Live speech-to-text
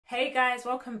Hey guys,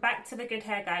 welcome back to the Good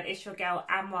Hair Guide. It's your girl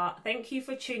Amma. Thank you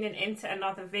for tuning into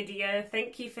another video.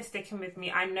 Thank you for sticking with me.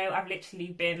 I know I've literally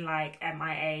been like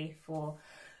MIA for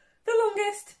the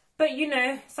longest, but you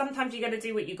know, sometimes you gotta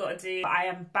do what you gotta do.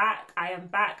 I am back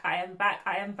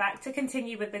to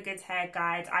continue with the Good Hair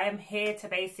Guide. I am here to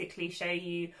basically show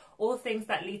you all things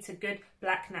that lead to good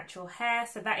black natural hair.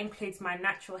 So that includes my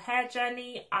natural hair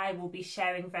journey. I will be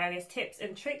sharing various tips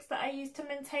and tricks that I use to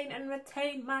maintain and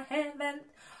retain my hair length.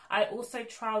 I also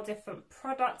trial different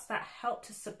products that help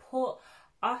to support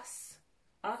us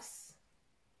 4C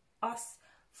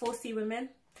women.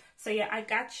 So yeah, I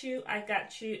got you.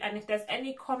 And if there's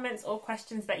any comments or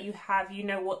questions that you have, you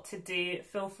know what to do.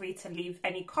 Feel free to leave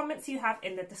any comments you have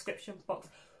in the description box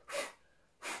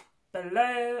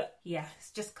below. Yeah,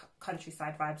 it's just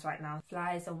countryside vibes right now.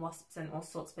 Flies and wasps and all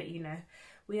sorts, but you know,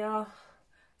 we are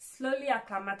slowly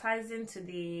acclimatizing to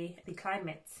the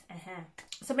climate.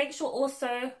 So make sure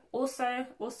also,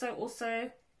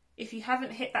 if you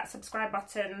haven't hit that subscribe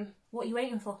button, what are you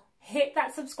waiting for? Hit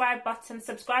that subscribe button,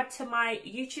 subscribe to my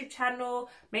YouTube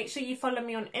channel. Make sure you follow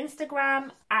me on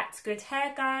Instagram at Good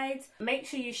Hair Guide. Make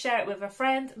sure you share it with a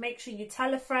friend. Make sure you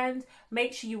tell a friend.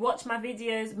 Make sure you watch my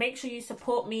videos. Make sure you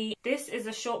support me. This is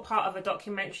a short part of a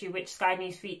documentary which Sky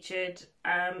News featured,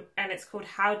 and it's called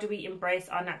How Do We Embrace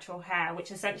Our Natural Hair,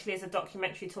 which essentially is a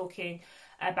documentary talking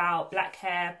about black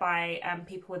hair by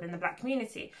people within the black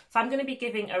community. So I'm going to be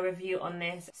giving a review on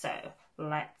this. So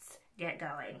let's get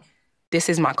going. This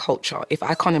is my culture. If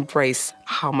I can't embrace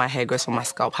how my hair grows from my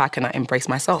scalp, how can I embrace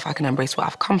myself? How can I embrace where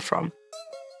I've come from?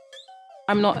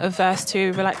 I'm not averse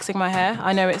to relaxing my hair.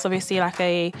 I know it's obviously like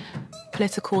a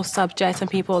political subject and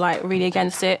people like really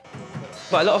against it.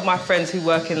 But a lot of my friends who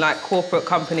work in like corporate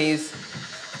companies,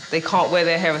 they can't wear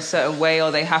their hair a certain way,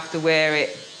 or they have to wear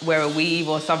a weave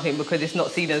or something because it's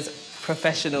not seen as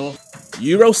professional.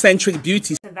 Eurocentric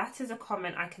beauty. So that is a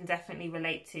comment I can definitely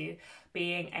relate to,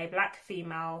 being a black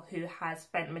female who has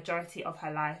spent majority of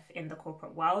her life in the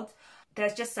corporate world.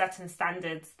 There's just certain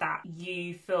standards that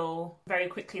you feel very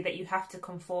quickly that you have to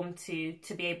conform to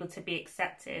be able to be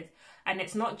accepted. And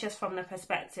it's not just from the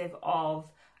perspective of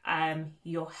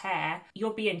your hair.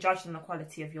 You're being judged on the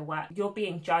quality of your work. You're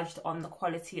being judged on the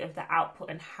quality of the output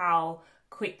and how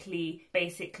quickly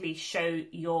basically show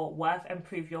your worth and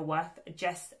prove your worth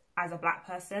just as a black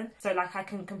person. So like I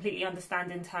can completely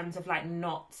understand in terms of like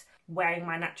not wearing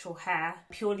my natural hair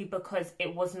purely because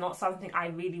it was not something I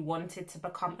really wanted to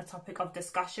become a topic of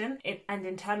discussion. And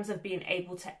in terms of being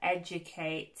able to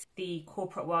educate the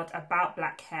corporate world about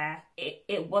black hair,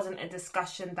 it wasn't a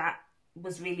discussion that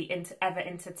was really ever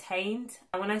entertained.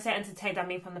 And when I say entertained, I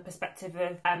mean from the perspective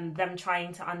of them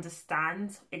trying to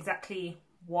understand exactly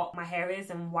what my hair is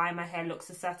and why my hair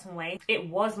looks a certain way. It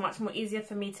was much more easier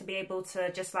for me to be able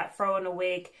to just like throw on a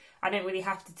wig. I didn't really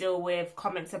have to deal with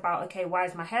comments about, okay, why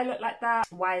does my hair look like that?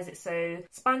 Why is it so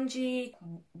spongy?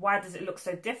 Why does it look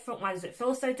so different? Why does it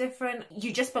feel so different?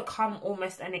 You just become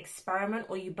almost an experiment,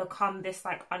 or you become this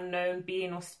like unknown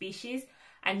being or species,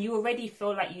 and you already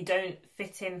feel like you don't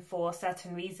fit in for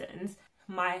certain reasons.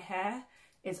 My hair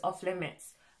is off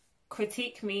limits.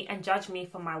 Critique me and judge me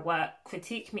for my work.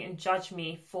 Critique me and judge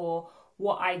me for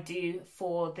what I do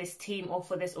for this team or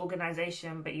for this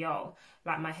organization. But yo,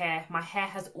 like my hair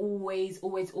has always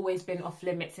been off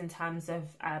limits in terms of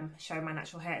showing my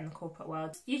natural hair in the corporate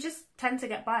world. You just tend to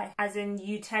get by, as in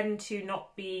you tend to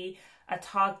not be a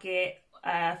target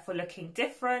for looking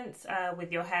different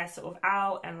with your hair sort of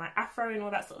out and like afro and all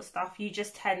that sort of stuff. You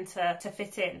just tend to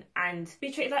fit in and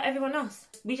be treated like everyone else.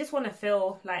 We just want to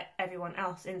feel like everyone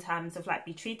else in terms of like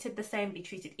be treated the same, be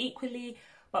treated equally.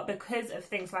 But because of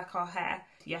things like our hair,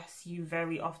 yes, you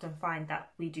very often find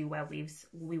that we do wear weaves,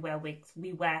 we wear wigs,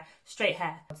 we wear straight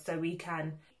hair so we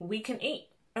can eat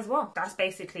as well. That's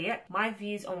basically it. My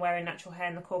views on wearing natural hair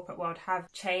in the corporate world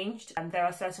have changed, and there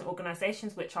are certain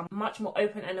organisations which are much more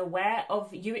open and aware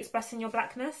of you expressing your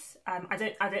blackness. I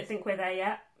don't think we're there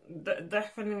yet.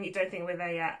 Definitely don't think we're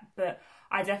there yet, but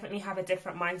I definitely have a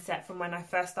different mindset from when I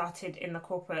first started in the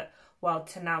corporate world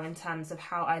to now in terms of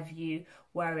how I view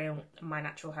wearing my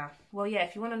natural hair. Well, yeah,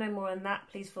 if you want to know more on that,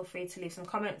 please feel free to leave some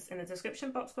comments in the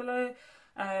description box below.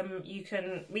 You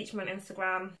can reach me on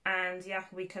Instagram, and yeah,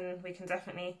 we can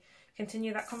definitely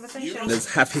continue that conversation.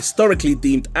 Eurocentrics have historically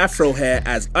deemed afro hair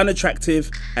as unattractive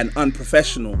and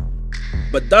unprofessional.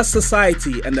 But does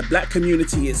society and the black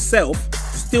community itself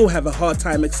still have a hard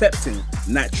time accepting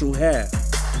natural hair?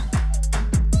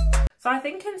 So I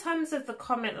think in terms of the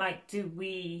comment, like, do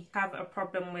we have a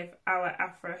problem with our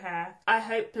afro hair? I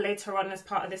hope later on as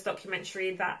part of this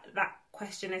documentary that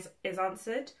question is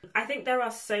answered. I think there are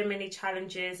so many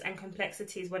challenges and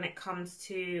complexities when it comes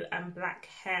to black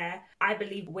hair. I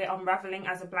believe we're unraveling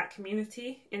as a black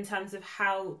community in terms of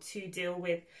how to deal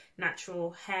with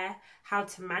natural hair, how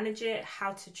to manage it,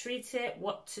 how to treat it,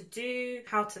 what to do,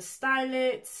 how to style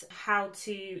it, how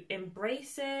to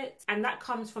embrace it. And that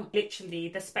comes from literally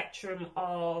the spectrum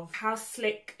of how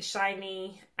slick,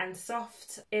 shiny and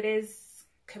soft it is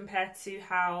compared to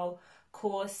how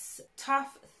coarse,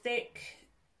 tough, thick,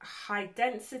 high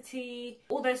density,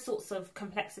 all those sorts of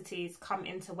complexities come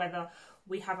into whether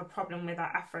we have a problem with our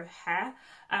Afro hair.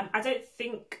 I don't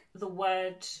think the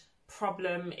word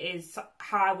problem is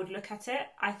how I would look at it.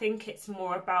 I think it's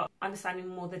more about understanding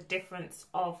more the difference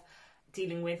of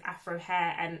dealing with Afro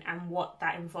hair and what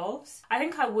that involves. I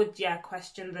think I would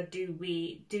question the do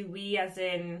we as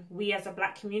in we as a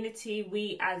black community,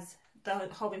 we as the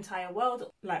whole entire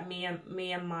world, like me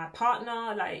and my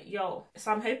partner,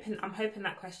 so I'm hoping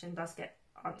that question does get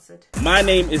answered. My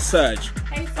name is Serge.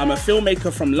 Hey, Serge. I'm a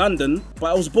filmmaker from London,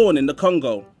 but I was born in the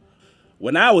Congo.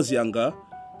 When I was younger,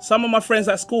 some of my friends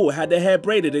at school had their hair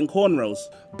braided in cornrows,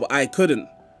 but I couldn't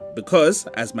because,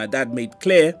 as my dad made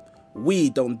clear,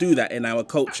 we don't do that in our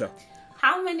culture.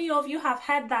 How many of you have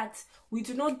heard that? We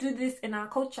do not do this in our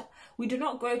culture. We do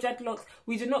not grow dreadlocks.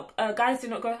 We do not, guys do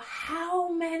not grow.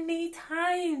 How many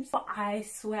times? But I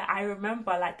swear, I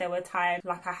remember there were times,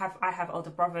 I have older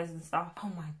brothers and stuff.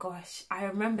 Oh my gosh. I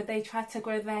remember they tried to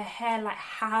grow their hair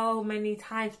how many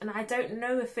times. And I don't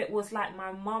know if it was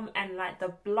my mum and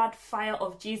the blood fire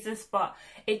of Jesus, but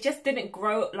it just didn't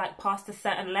grow past a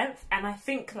certain length. And I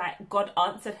think God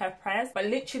answered her prayers, but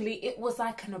literally it was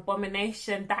an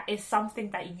abomination. That is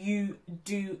something that you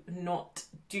do not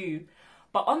do.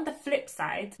 But on the flip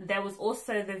side, there was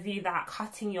also the view that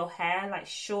cutting your hair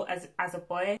short as a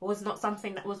boy was not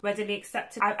something that was readily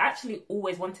accepted. I've actually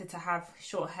always wanted to have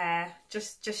short hair,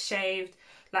 just shaved,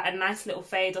 a nice little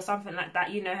fade or something like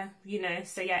that, you know.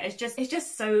 So yeah, it's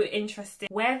just so interesting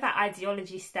where that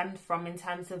ideology stemmed from in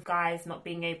terms of guys not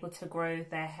being able to grow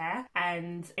their hair,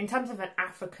 and in terms of an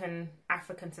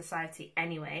African society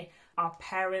anyway. Our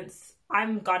parents,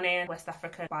 I'm Ghanaian, West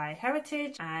African by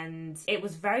heritage, and it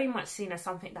was very much seen as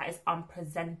something that is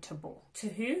unpresentable. To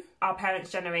who? Our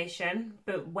parents' generation.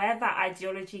 But where that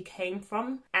ideology came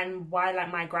from and why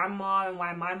my grandma and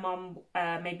why my mum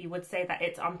maybe would say that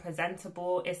it's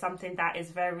unpresentable is something that is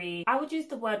very, I would use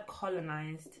the word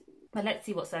colonized. But let's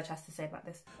see what Serge has to say about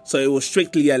this. So it was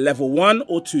strictly a level 1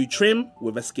 or 2 trim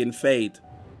with a skin fade.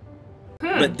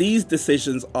 But these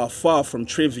decisions are far from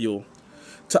trivial.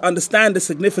 To understand the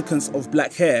significance of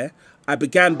black hair, I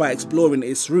began by exploring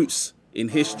its roots in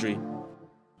history.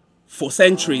 For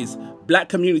centuries, black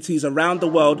communities around the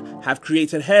world have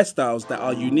created hairstyles that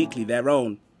are uniquely their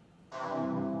own.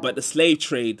 But the slave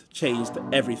trade changed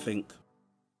everything.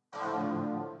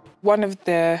 One of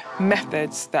the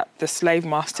methods that the slave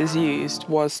masters used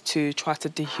was to try to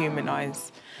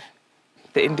dehumanize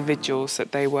the individuals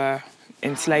that they were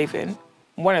enslaving.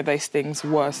 One of those things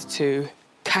was to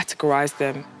categorize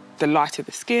them. The lighter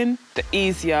the skin, the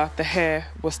easier the hair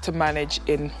was to manage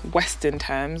in Western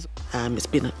terms. It's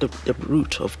been at the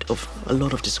root of a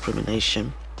lot of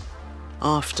discrimination.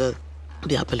 After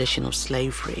the abolition of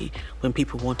slavery, when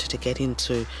people wanted to get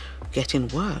in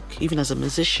work, even as a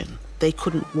musician, they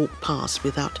couldn't walk past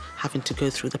without having to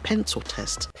go through the pencil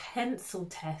test. Pencil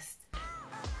test?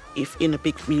 If in a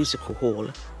big musical hall,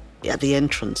 at the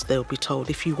entrance, they'll be told,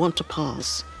 if you want to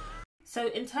pass. So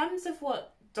in terms of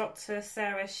what Dr.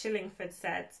 Sarah Shillingford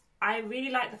said, I really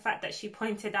like the fact that she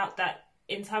pointed out that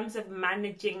in terms of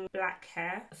managing black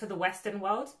hair for the Western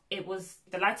world, it was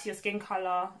the lighter your skin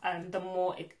colour, the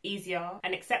more easier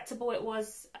and acceptable it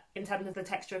was in terms of the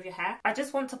texture of your hair. I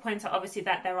just want to point out obviously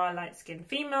that there are light-skinned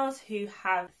females who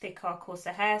have thicker,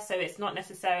 coarser hair, so it's not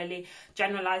necessarily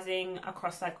generalising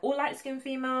across all light-skinned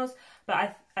females,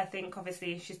 but I think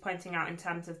obviously she's pointing out in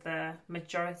terms of the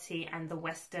majority and the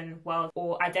Western world,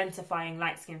 or identifying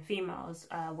light-skinned females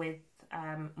with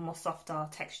more softer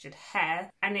textured hair.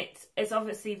 And it's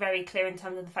obviously very clear in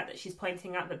terms of the fact that she's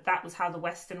pointing out that was how the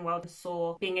Western world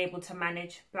saw being able to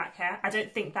manage black hair. I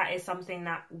don't think that is something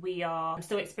that we are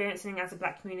still experiencing as a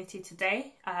black community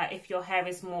today. If your hair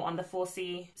is more on the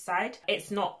 4C side,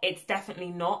 it's definitely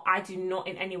not. I do not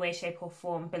in any way, shape or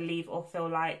form believe or feel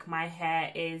like my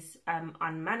hair is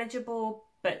unmanageable,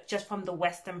 but just from the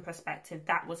Western perspective,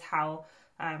 that was how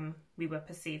we were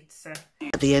perceived. So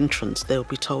at the entrance, they'll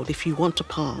be told, if you want to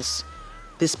pass,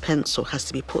 this pencil has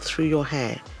to be put through your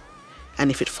hair,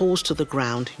 and if it falls to the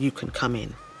ground, you can come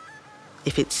in.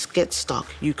 If it gets stuck,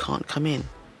 you can't come in.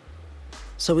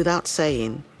 So without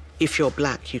saying, if you're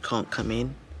black, you can't come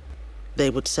in, they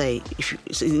would say,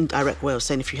 it's an indirect way of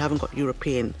saying if you haven't got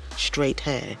European straight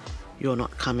hair, you're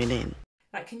not coming in.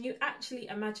 Like, can you actually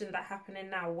imagine that happening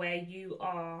now, where you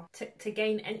are to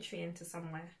gain entry into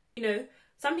somewhere? You know,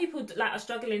 some people like are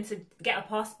struggling to get a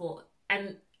passport,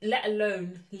 and let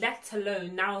alone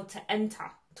now to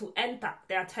enter.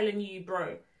 They are telling you,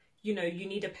 bro, you know, you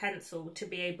need a pencil to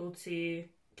be able to.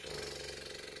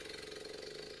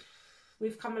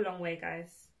 We've come a long way, guys.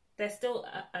 There's still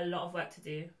a lot of work to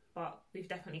do, but we've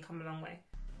definitely come a long way.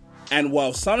 And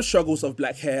while some struggles of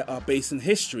black hair are based in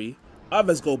history,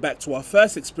 others go back to our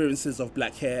first experiences of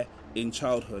black hair in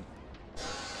childhood.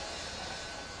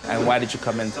 And why did you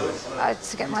come into it?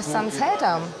 To get my son's hair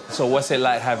done. So what's it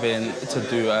like having to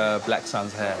do a black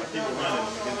son's hair? It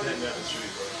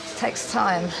takes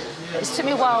time. It's took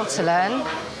me a while to learn,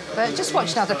 but just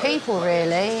watching other people,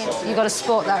 really. You've got to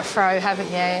sport that fro,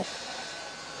 haven't you?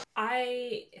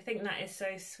 I think that is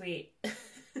so sweet.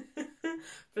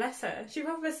 Bless her. She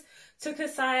probably took a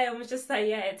sigh and was just like,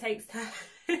 yeah, it takes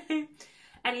time.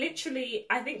 And literally,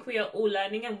 I think we are all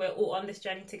learning and we're all on this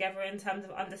journey together in terms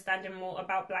of understanding more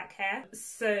about black hair.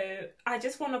 So I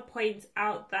just want to point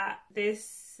out that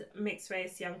this mixed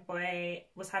race young boy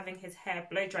was having his hair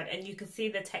blow dried, and you can see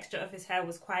the texture of his hair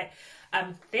was quite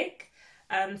thick.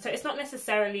 So it's not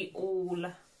necessarily all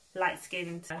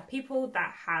light-skinned people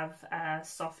that have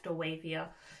soft or wavier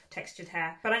textured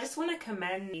hair. But I just want to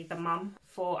commend the mum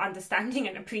for understanding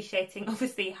and appreciating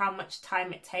obviously how much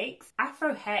time it takes.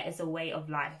 Afro hair is a way of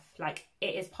life. Like,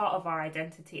 it is part of our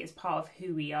identity, it's part of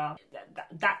who we are.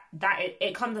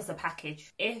 It comes as a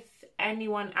package. If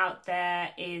anyone out there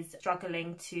is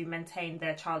struggling to maintain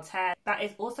their child's hair, that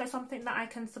is also something that I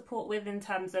can support with in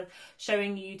terms of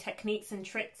showing you techniques and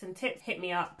tricks and tips. Hit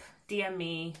me up, DM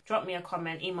me, drop me a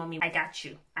comment, email me. I got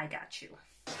you.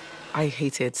 I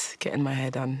hated getting my hair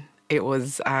done. It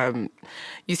was,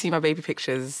 you see my baby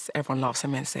pictures, everyone laughs at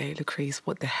me and say, Lucrece,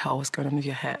 what the hell is going on with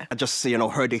your hair? I just,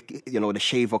 heard the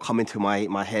shaver come into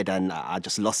my head, and I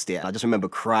just lost it. I just remember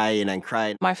crying and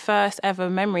crying. My first ever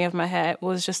memory of my hair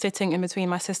was just sitting in between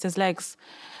my sister's legs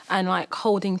and like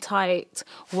holding tight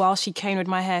while she came with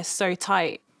my hair so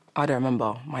tight. I don't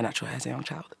remember my natural hair as a young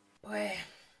child. Boy,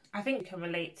 I think you can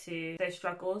relate to those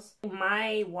struggles.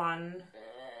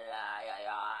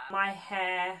 My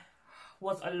hair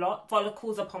was a lot.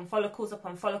 Follicles upon follicles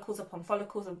upon follicles upon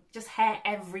follicles of just hair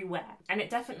everywhere. And it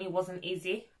definitely wasn't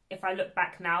easy. If I look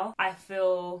back now, I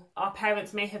feel our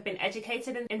parents may have been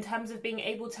educated in terms of being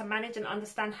able to manage and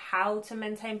understand how to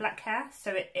maintain black hair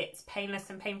so it's painless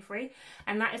and pain-free.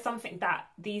 And that is something that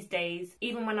these days,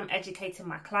 even when I'm educating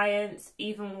my clients,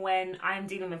 even when I'm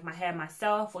dealing with my hair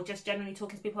myself, or just generally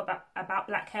talking to people about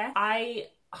black hair, I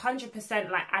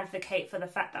 100% advocate for the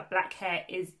fact that black hair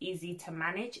is easy to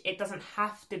manage. It doesn't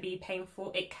have to be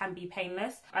painful, it can be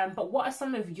painless. But what are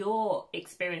some of your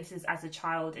experiences as a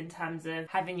child in terms of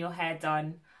having your hair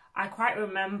done? I quite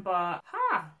remember,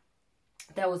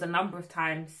 there was a number of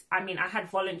times. I mean, I had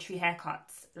voluntary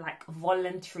haircuts, No,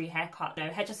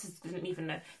 hairdressers didn't even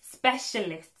know.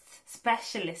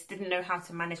 Specialists didn't know how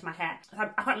to manage my hair. I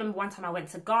can't remember one time I went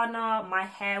to Ghana, my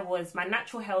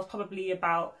natural hair was probably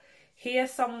about here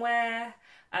somewhere,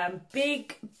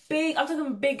 big, I'm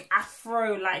talking big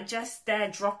afro, like just there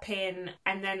dropping.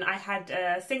 And then I had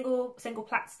single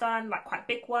plaits done, like quite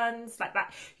big ones, like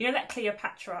that, that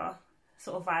Cleopatra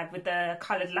sort of vibe with the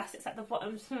coloured elastics at the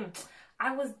bottom.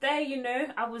 I was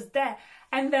there, I was there.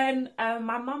 And then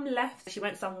my mum left, she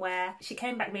went somewhere, she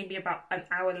came back maybe about an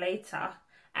hour later,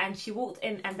 and she walked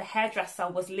in and the hairdresser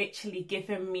was literally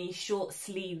giving me short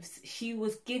sleeves. She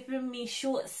was giving me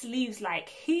short sleeves like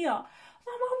here.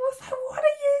 My mum was like, what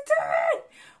are you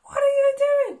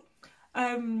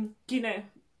doing?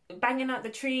 Banging out the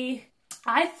tree.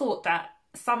 I thought that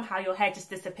somehow your hair just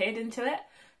disappeared into it.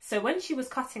 So when she was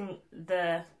cutting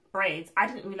the braids, I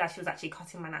didn't realise she was actually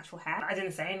cutting my natural hair. I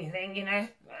didn't say anything,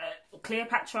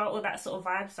 Cleopatra, all that sort of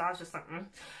vibe. So I was just like,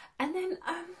 And then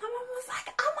my mum was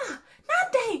like, Amma,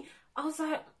 Nade. I was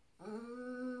like,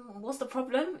 what's the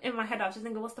problem? In my head, I was just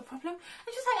thinking, what's the problem? And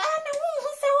she was like, I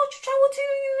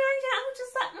was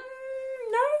just like,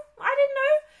 no, I didn't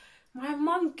know. My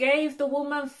mum gave the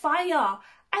woman fire.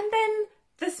 And then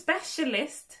the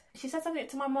specialist, she said something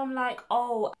to my mum like,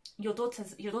 oh, your daughter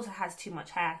has too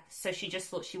much hair, so she just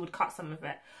thought she would cut some of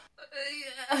it.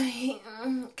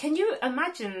 Can you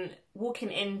imagine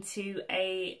walking into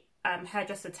a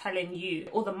hairdresser telling you,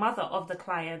 or the mother of the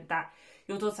client, that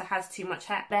your daughter has too much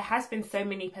hair? There has been so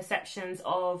many perceptions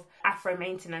of Afro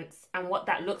maintenance and what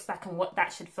that looks like and what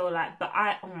that should feel like, but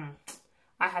I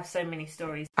have so many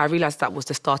stories. I realised that was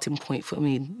the starting point for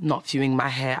me not viewing my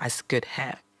hair as good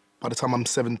hair. by the time I'm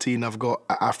 17, I've got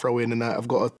an afro in and I've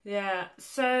got a... Yeah,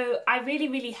 so I really,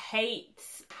 really hate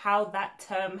how that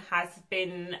term has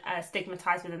been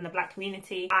stigmatized within the black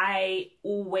community. I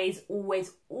always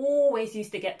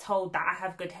used to get told that I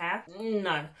have good hair.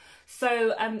 No.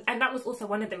 So, and that was also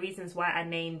one of the reasons why I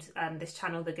named this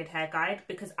channel The Good Hair Guide,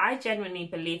 because I genuinely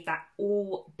believe that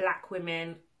all black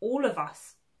women, all of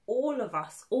us,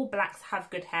 all blacks have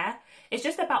good hair. It's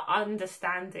just about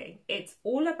understanding. It's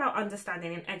all about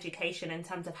understanding and education in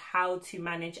terms of how to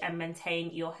manage and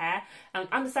maintain your hair and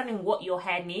understanding what your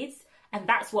hair needs. And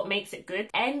that's what makes it good.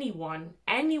 Anyone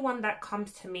that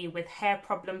comes to me with hair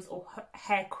problems or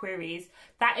hair queries,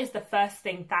 that is the first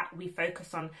thing that we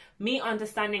focus on. Me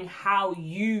understanding how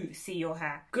you see your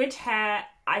hair. Good hair,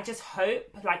 I just hope,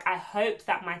 I hope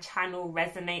that my channel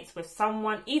resonates with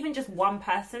someone, even just one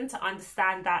person, to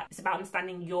understand that it's about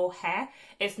understanding your hair.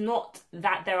 It's not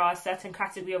that there are a certain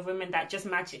category of women that just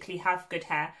magically have good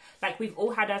hair. Like, we've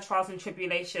all had our trials and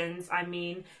tribulations. I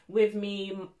mean, with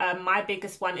me, my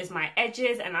biggest one is my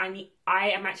edges, and I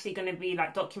am actually going to be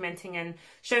documenting and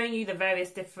showing you the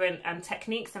various different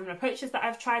techniques and approaches that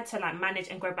I've tried to manage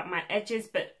and grow back my edges.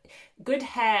 But good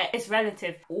hair is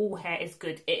relative. All hair is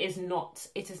good. It is not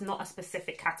a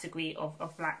specific category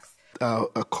of blacks.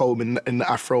 A comb in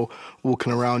the afro,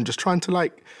 walking around, just trying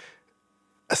to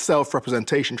a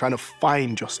self-representation, trying to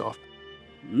find yourself.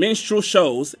 Minstrel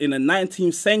shows in the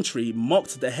 19th century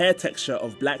mocked the hair texture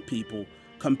of black people,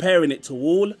 comparing it to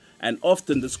wool and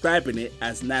often describing it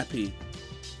as nappy.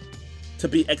 To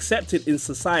be accepted in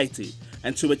society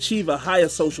and to achieve a higher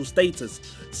social status,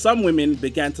 some women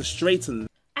began to straighten.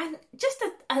 And just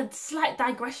a slight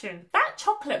digression, that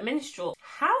chocolate minstrel,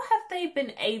 how have they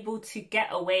been able to get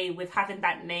away with having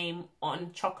that name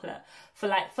on chocolate for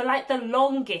the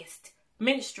longest?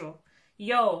 Minstrel,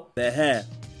 yo. Their hair.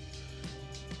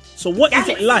 So what is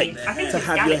it like to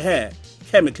have your hair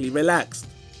chemically relaxed?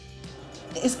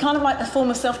 It's kind of like a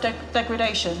form of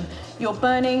self-degradation. You're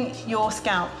burning your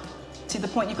scalp to the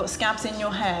point you've got scabs in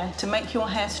your hair to make your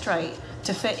hair straight,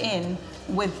 to fit in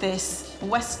with this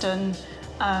Western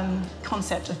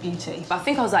concept of beauty. I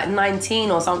think I was 19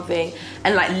 or something,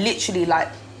 and literally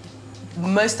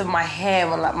most of my hair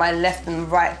on my left and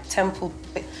right temple,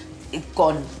 it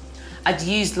gone. I'd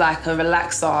used a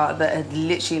relaxer that had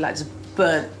literally just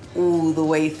burnt all the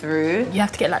way through. You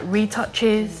have to get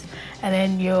retouches, and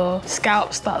then your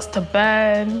scalp starts to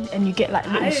burn and you get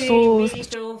little sores. I really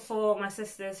feel for my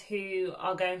sisters who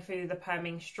are going through the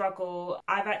perming struggle.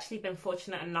 I've actually been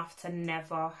fortunate enough to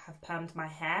never have permed my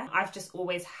hair. I've just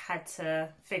always had to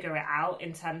figure it out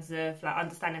in terms of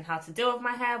understanding how to deal with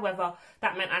my hair, whether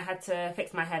that meant I had to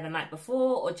fix my hair the night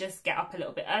before or just get up a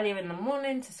little bit earlier in the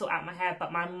morning to sort out my hair.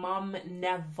 But my mum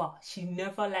never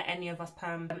let any of us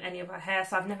perm any of our hair,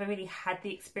 so I've never really had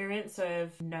the experience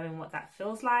of knowing what that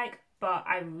feels like. But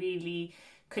I really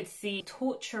could see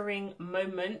torturing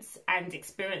moments and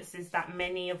experiences that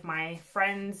many of my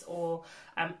friends or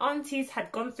aunties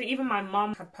had gone through. Even my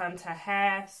mum had permed her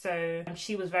hair, so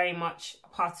she was very much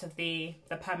part of the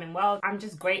perming world. I'm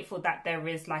just grateful that there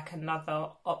is another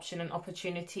option and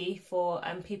opportunity for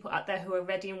people out there who are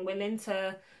ready and willing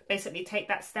to basically take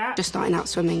that step. Just starting out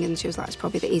swimming, and she was it's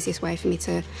probably the easiest way for me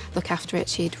to look after it.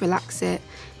 She'd relax it,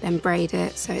 then braid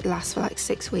it, so it lasts for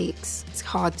 6 weeks. It's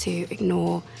hard to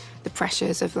ignore the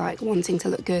pressures of wanting to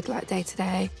look good day to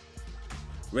day.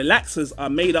 Relaxers are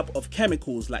made up of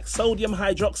chemicals like sodium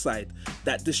hydroxide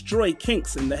that destroy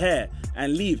kinks in the hair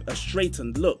and leave a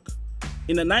straightened look.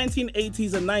 In the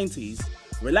 1980s and 90s,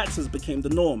 relaxers became the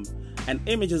norm, and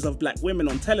images of black women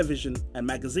on television and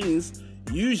magazines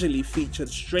usually featured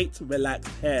straight,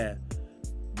 relaxed hair.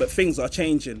 But things are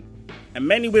changing, and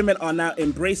many women are now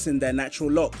embracing their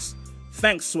natural locks,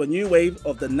 thanks to a new wave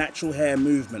of the natural hair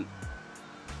movement.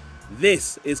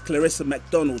 This is Clarissa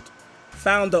McDonald,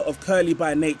 founder of Curly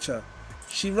by Nature.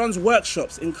 She runs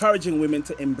workshops encouraging women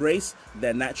to embrace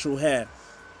their natural hair.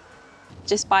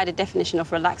 Just by the definition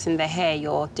of relaxing the hair,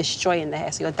 you're destroying the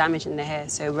hair, so you're damaging the hair.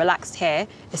 So relaxed hair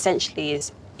essentially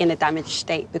is in a damaged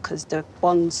state because the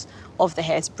bonds of the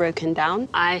hair is broken down.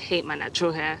 I hate my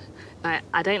natural hair.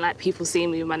 I don't like people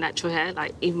seeing me with my natural hair.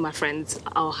 Even my friends,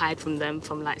 I'll hide from them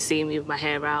from seeing me with my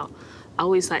hair out. I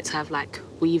always like to have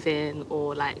weave-in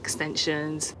or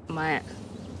extensions. My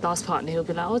last partner, he'll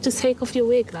be oh, just take off your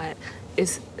wig.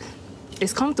 It's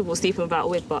comfortable sleeping without a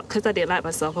wig, but because I didn't like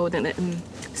myself, I wouldn't let him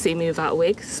see me without a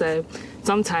wig. So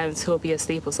sometimes he'll be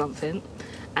asleep or something,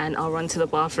 and I'll run to the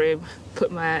bathroom,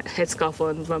 put my headscarf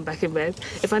on, run back in bed.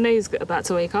 If I know he's about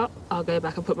to wake up, I'll go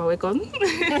back and put my wig on.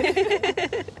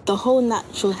 The whole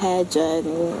natural hair journey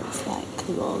is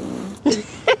long.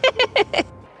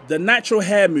 The natural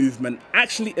hair movement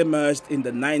actually emerged in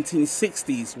the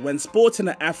 1960s when sporting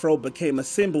an afro became a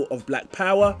symbol of black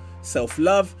power,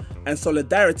 self-love and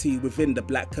solidarity within the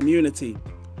black community.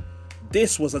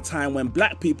 This was a time when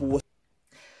black people were...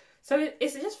 So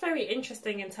it's just very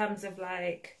interesting in terms of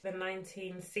like the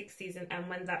 1960s and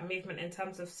when that movement in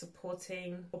terms of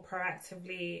supporting or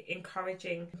proactively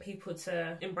encouraging people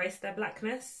to embrace their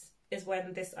blackness is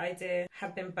when this idea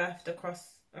had been birthed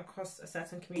across a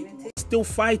certain community. Still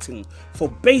fighting for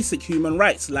basic human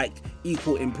rights like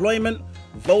equal employment,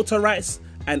 voter rights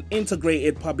and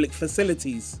integrated public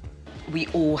facilities. We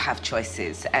all have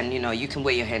choices, and you can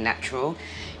wear your hair natural,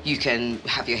 you can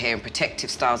have your hair in protective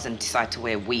styles and decide to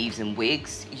wear weaves and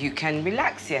wigs. You can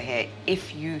relax your hair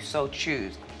if you so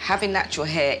choose. Having natural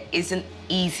hair isn't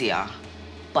easier,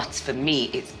 but for me,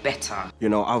 it's better.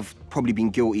 I've probably been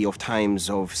guilty of times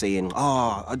of saying,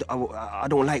 I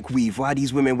don't like weave. Why are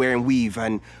these women wearing weave?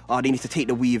 And, they need to take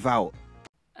the weave out.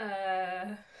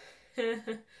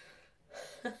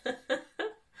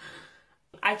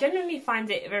 I genuinely find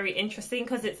it very interesting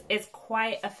because it's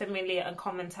quite a familiar and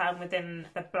common term within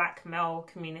the black male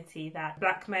community that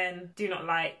black men do not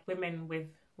like women with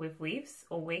weaves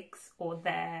or wigs or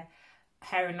their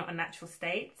hair in not a natural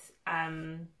state.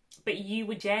 But you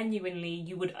would find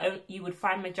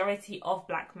majority of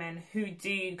black men who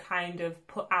do kind of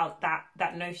put out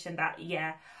that notion that,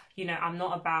 I'm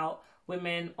not about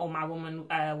women or my woman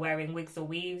wearing wigs or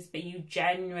weaves, but you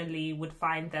generally would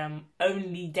find them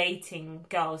only dating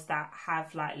girls that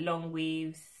have like long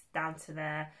weaves down to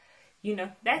their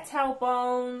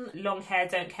tailbone, long hair,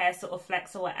 don't care sort of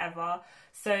flex or whatever.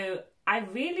 So I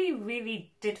really,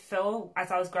 really did feel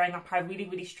as I was growing up, I really,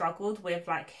 really struggled with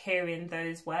like hearing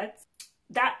those words.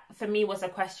 That for me was a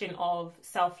question of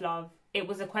self-love. It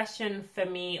was a question for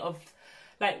me of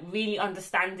like really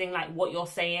understanding like what you're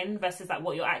saying versus like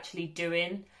what you're actually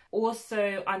doing.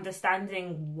 Also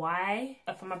understanding why,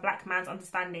 from a black man's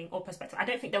understanding or perspective, I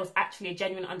don't think there was actually a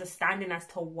genuine understanding as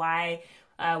to why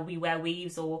we wear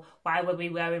weaves or why were we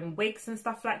wearing wigs and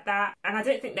stuff like that. And I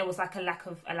don't think there was like a lack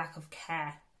of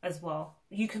care as well.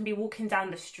 You can be walking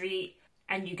down the street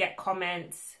and you get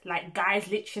comments like guys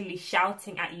literally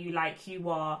shouting at you like you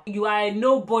are a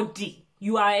nobody.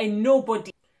 You are a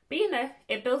nobody. But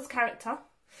it builds character.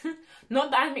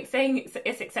 Not that I'm saying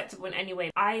it's acceptable in any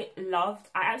way. I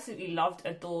absolutely loved,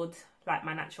 adored like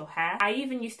my natural hair. I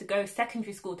even used to go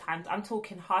secondary school times. I'm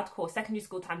talking hardcore secondary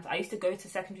school times. I used to go to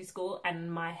secondary school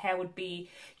and my hair would be,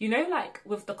 like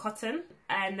with the cotton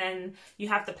and then you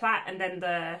have the plait and then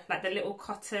the little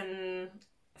cotton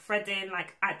threading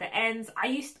like at the ends.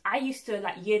 I used to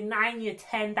like year 9, year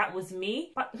 10, that was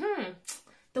me. But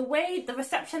the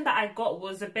reception that I got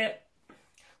was a bit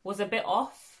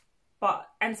off.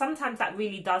 And sometimes that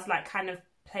really does like kind of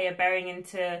play a bearing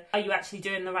into, are you actually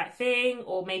doing the right thing?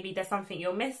 Or maybe there's something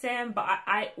you're missing. But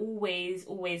I always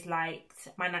liked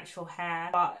my natural hair.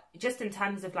 But just in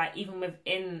terms of like, even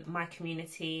within my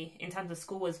community, in terms of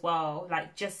school as well,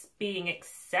 like just being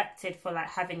accepted for like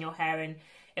having your hair and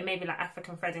maybe like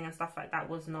African threading and stuff like that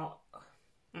was not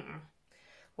a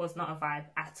vibe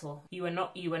at all. You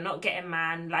were not getting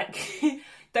man, like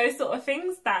those sort of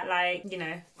things that like,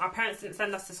 our parents didn't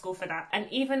send us to school for that. And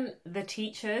even the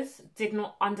teachers did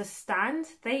not understand.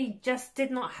 They just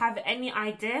did not have any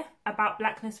idea about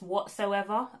blackness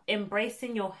whatsoever.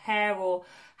 Embracing your hair or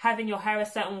having your hair a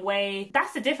certain way,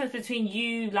 that's the difference between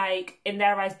you like in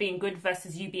their eyes being good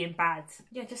versus you being bad.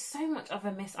 Yeah, just so much of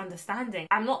a misunderstanding.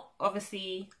 I do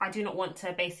not want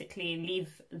to basically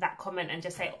leave that comment and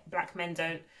just say black men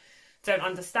don't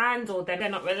understand or they're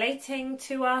not relating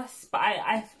to us, but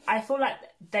I feel like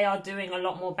they are doing a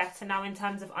lot more better now in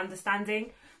terms of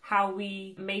understanding how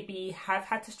we maybe have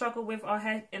had to struggle with our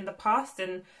hair in the past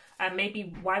and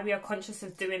maybe why we are conscious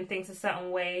of doing things a certain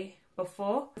way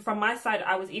before. From my side,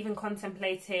 I was even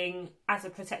contemplating as a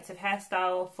protective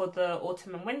hairstyle for the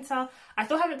autumn and winter. I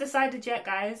still haven't decided yet,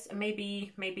 guys.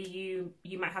 Maybe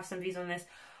you might have some views on this.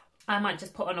 I might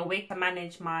just put on a wig to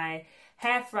manage my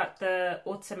hair throughout the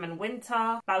autumn and winter.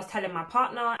 I was telling my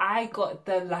partner, I got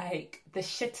the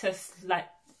shittest, like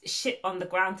shit on the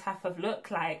ground type of look.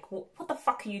 Like, what the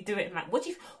fuck are you doing? Like, what do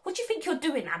you think you're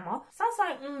doing, Amma? So I was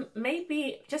like,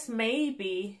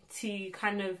 maybe to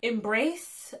kind of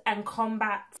embrace and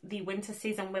combat the winter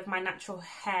season with my natural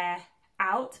hair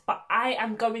out, but I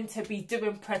am going to be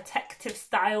doing protective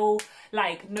style,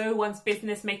 like no one's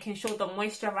business, making sure the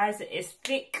moisturizer is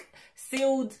thick,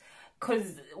 sealed,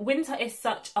 because winter is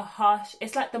such a harsh,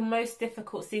 it's like the most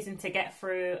difficult season to get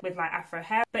through with like afro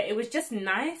hair. But it was just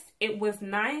nice. It was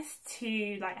nice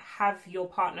to like have your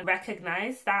partner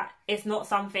recognize that it's not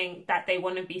something that they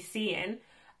want to be seeing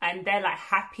and they're like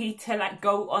happy to like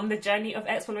go on the journey of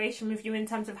exploration with you in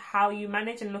terms of how you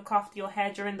manage and look after your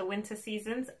hair during the winter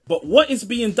seasons. But what is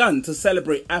being done to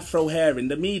celebrate Afro hair in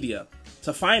the media?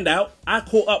 To find out, I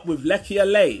caught up with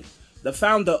Lekia Lay, the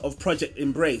founder of Project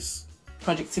Embrace.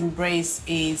 Project Embrace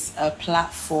is a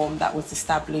platform that was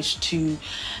established to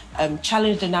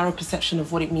challenge the narrow perception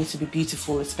of what it means to be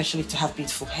beautiful, especially to have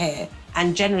beautiful hair.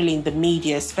 And generally in the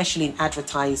media, especially in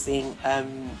advertising,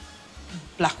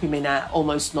 black women are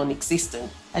almost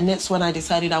non-existent. And that's when I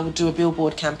decided I would do a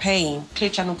billboard campaign. Clear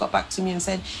Channel got back to me and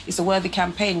said, it's a worthy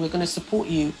campaign, we're going to support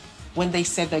you. When they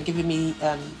said they're giving me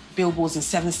billboards in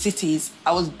 7 cities,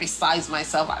 I was besides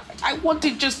myself. I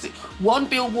wanted just 1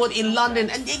 billboard in London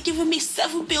and they're giving me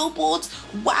 7 billboards.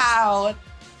 Wow.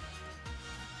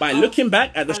 By looking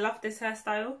back at the... I love this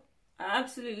hairstyle. I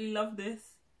absolutely love this.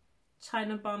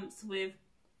 China bumps with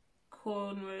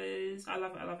cornrows. I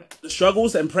love it, I love it. The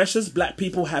struggles and pressures black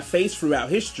people have faced throughout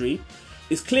history,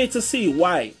 it's clear to see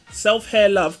why self-hair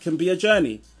love can be a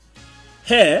journey.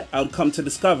 Hair, I would come to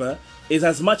discover, is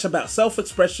as much about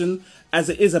self-expression as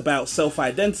it is about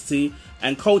self-identity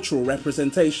and cultural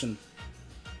representation.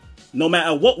 No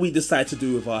matter what we decide to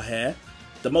do with our hair,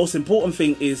 the most important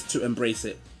thing is to embrace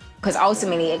it. Because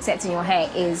ultimately, accepting your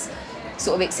hair is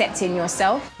sort of accepting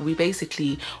yourself. We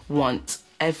basically want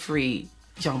every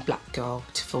young black girl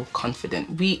to feel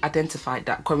confident. We identified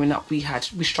that growing up we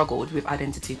struggled with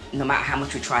identity. No matter how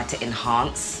much we try to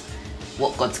enhance,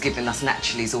 what God's given us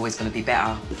naturally is always going to be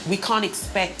better. We can't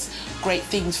expect great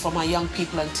things from our young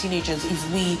people and teenagers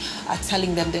if we are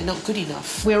telling them they're not good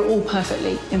enough. We're all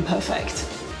perfectly imperfect.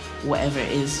 Whatever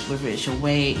it is, whether it's your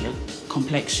weight, your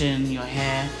complexion, your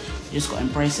hair, you just got to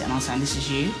embrace it and understand this is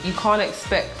you. You can't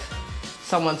expect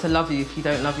someone to love you if you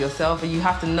don't love yourself, and you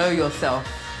have to know yourself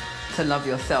to love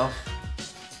yourself.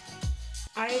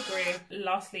 I agree.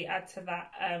 Lastly, add to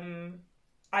that,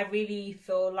 I really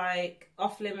feel like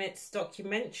Off Limits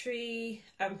documentary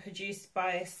produced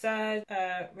by Sir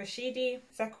Rashidi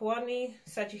Zakwani.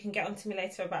 Said you can get onto me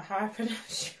later about how I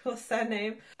pronounce your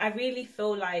surname. I really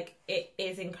feel like it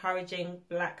is encouraging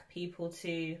black people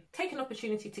to take an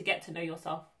opportunity to get to know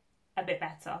yourself a bit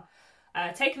better.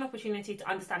 Take an opportunity to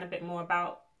understand a bit more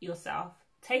about yourself.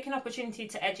 Take an opportunity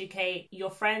to educate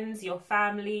your friends, your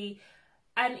family,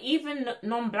 and even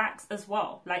non-blacks as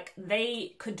well. Like,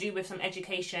 they could do with some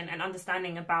education and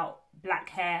understanding about black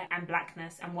hair and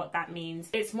blackness and what that means.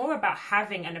 It's more about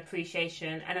having an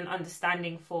appreciation and an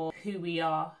understanding for who we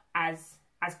are as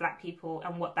black people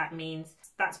and what that means.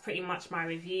 That's pretty much my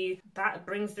review. That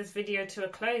brings this video to a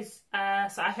close.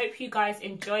 So I hope you guys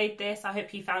enjoyed this. I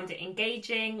hope you found it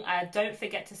engaging. Don't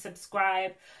forget to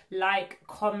subscribe, like,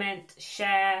 comment,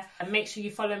 share, and make sure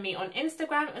you follow me on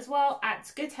Instagram as well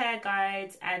at Good Hair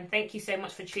Guides. And thank you so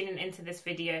much for tuning into this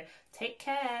video. Take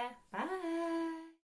care. Bye.